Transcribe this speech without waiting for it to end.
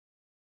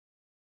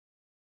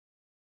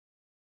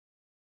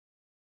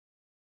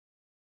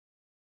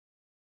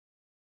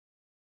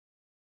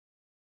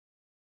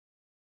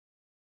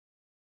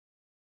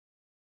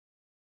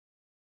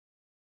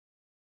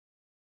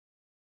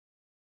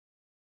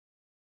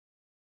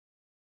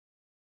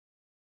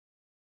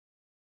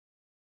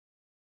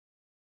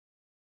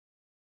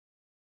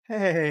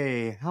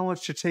Hey, how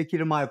much to take you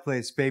to my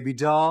place, baby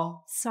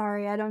doll?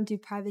 Sorry, I don't do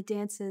private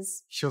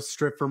dances. She'll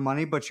strip for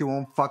money, but you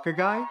won't fuck a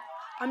guy?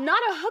 I'm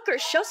not a hooker.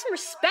 Show some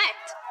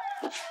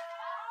respect.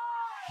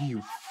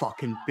 You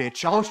fucking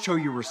bitch. I'll show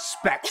you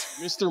respect.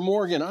 Mr.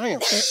 Morgan, I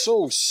am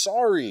so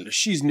sorry.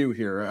 She's new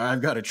here.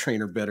 I've got to train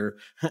her better.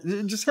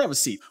 Just have a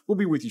seat. We'll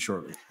be with you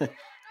shortly.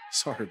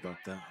 Sorry about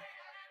that.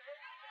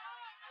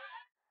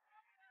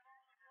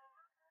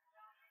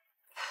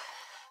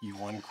 You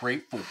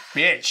ungrateful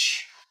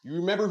bitch. You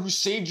remember who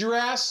saved your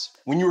ass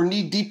when you were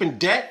knee-deep in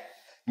debt?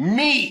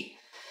 Me!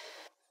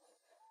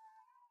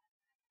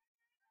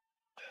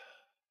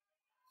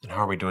 And how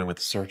are we doing with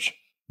the search?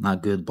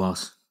 Not good,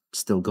 boss.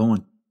 Still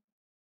going.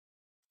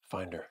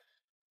 Find her.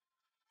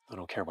 I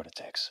don't care what it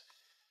takes.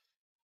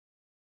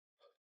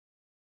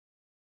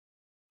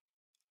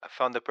 I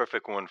found the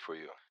perfect one for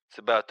you. It's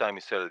about time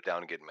you settle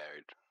down and get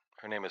married.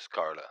 Her name is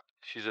Carla.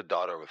 She's a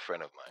daughter of a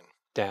friend of mine.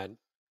 Dad,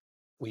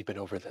 we've been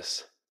over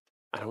this.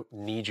 I don't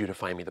need you to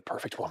find me the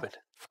perfect woman.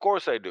 Of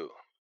course I do.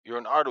 You're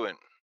an Arduin.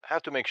 I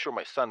have to make sure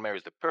my son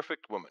marries the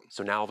perfect woman.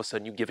 So now all of a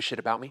sudden you give a shit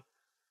about me?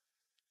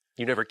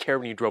 You never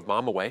cared when you drove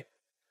Mom away?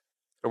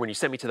 Or when you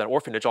sent me to that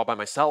orphanage all by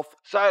myself?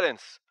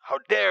 Silence! How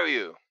dare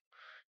you!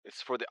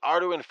 It's for the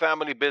Arduin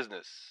family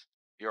business.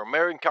 You're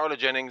marrying Carla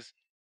Jennings.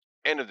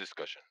 End of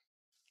discussion.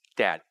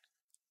 Dad.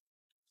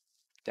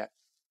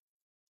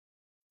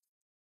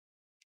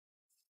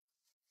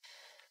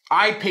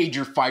 I paid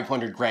your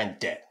 500 grand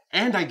debt,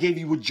 and I gave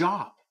you a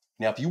job.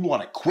 Now, if you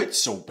want to quit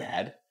so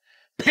bad,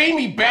 pay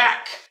me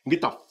back and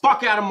get the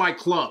fuck out of my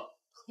club.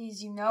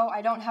 Please, you know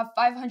I don't have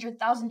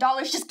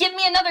 $500,000. Just give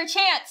me another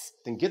chance.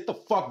 Then get the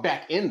fuck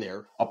back in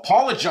there,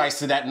 apologize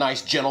to that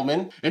nice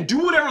gentleman, and do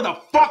whatever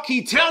the fuck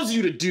he tells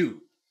you to do.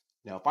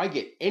 Now, if I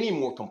get any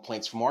more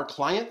complaints from our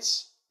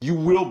clients, you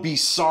will be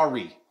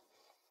sorry.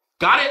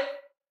 Got it?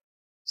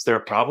 Is there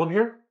a problem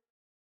here?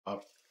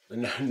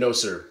 No,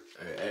 sir.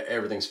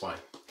 Everything's fine.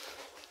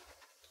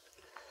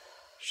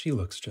 She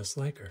looks just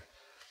like her.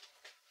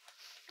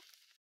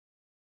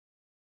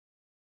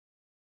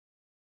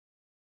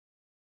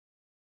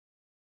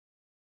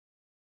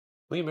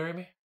 Will you marry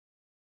me?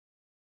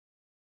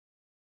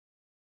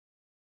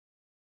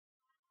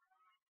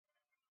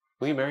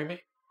 Will you marry me?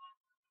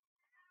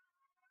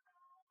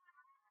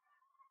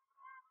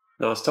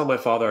 No, let's tell my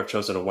father I've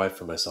chosen a wife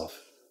for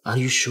myself. Are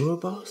you sure,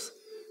 boss?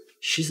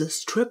 She's a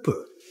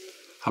stripper.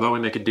 How about we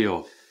make a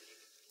deal?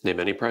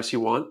 Name any price you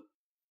want,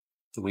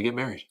 and we get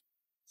married.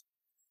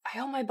 I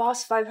owe my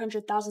boss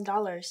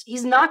 $500,000.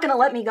 He's not going to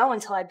let me go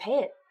until I pay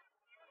it.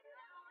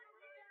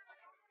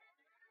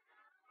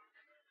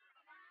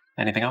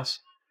 Anything else?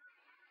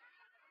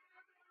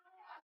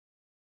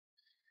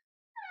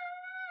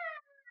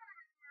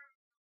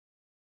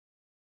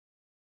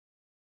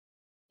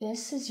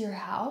 This is your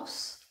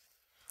house?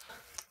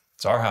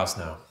 It's our house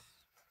now.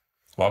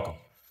 Welcome.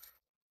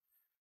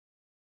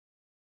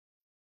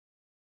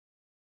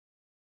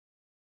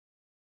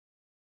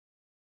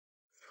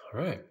 All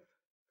right.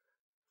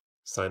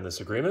 Sign this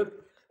agreement,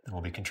 and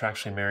we'll be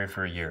contractually married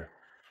for a year.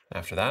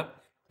 After that,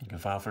 you can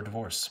file for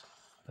divorce.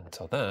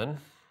 Until then,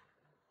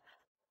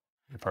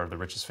 you're part of the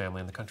richest family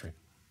in the country.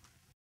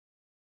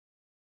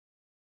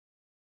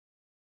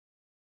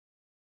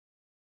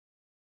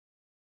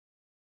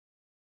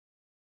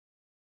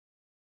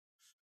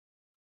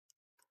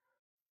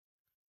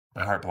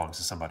 My heart belongs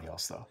to somebody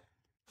else, though.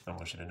 I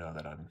want you to know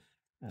that I'm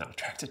not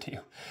attracted to you.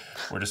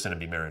 We're just going to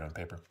be married on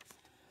paper.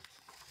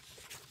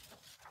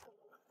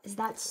 Is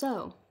that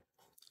so?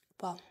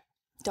 Well,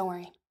 don't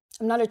worry.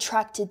 I'm not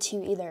attracted to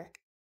you either.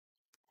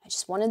 I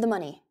just wanted the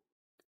money.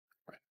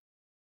 Right.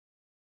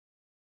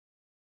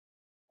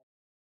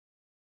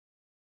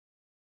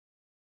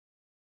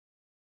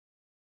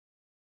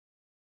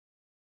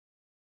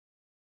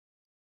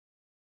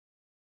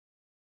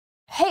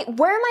 Hey,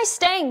 where am I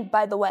staying,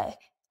 by the way?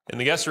 In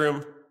the guest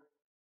room.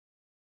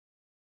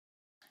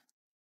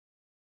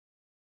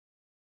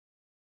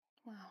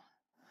 Wow.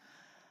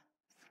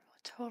 For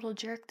a total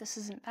jerk, this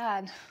isn't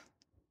bad.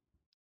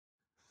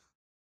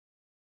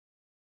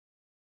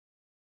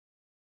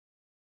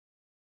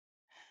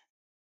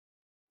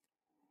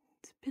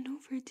 It's been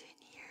over 10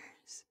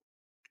 years.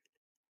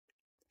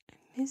 I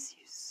miss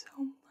you so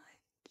much.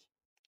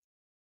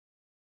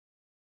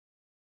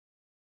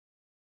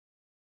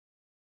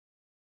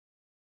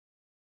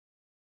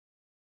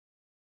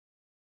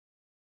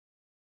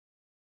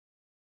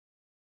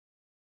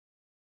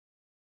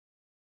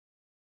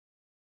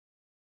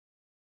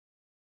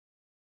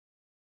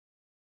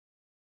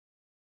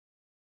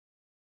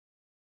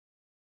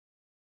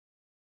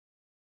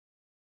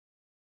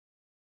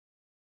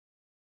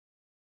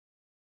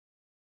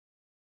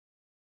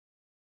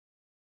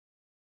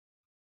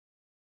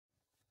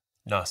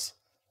 Nuss,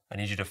 I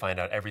need you to find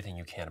out everything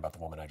you can about the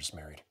woman I just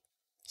married.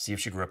 See if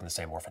she grew up in the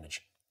same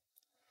orphanage.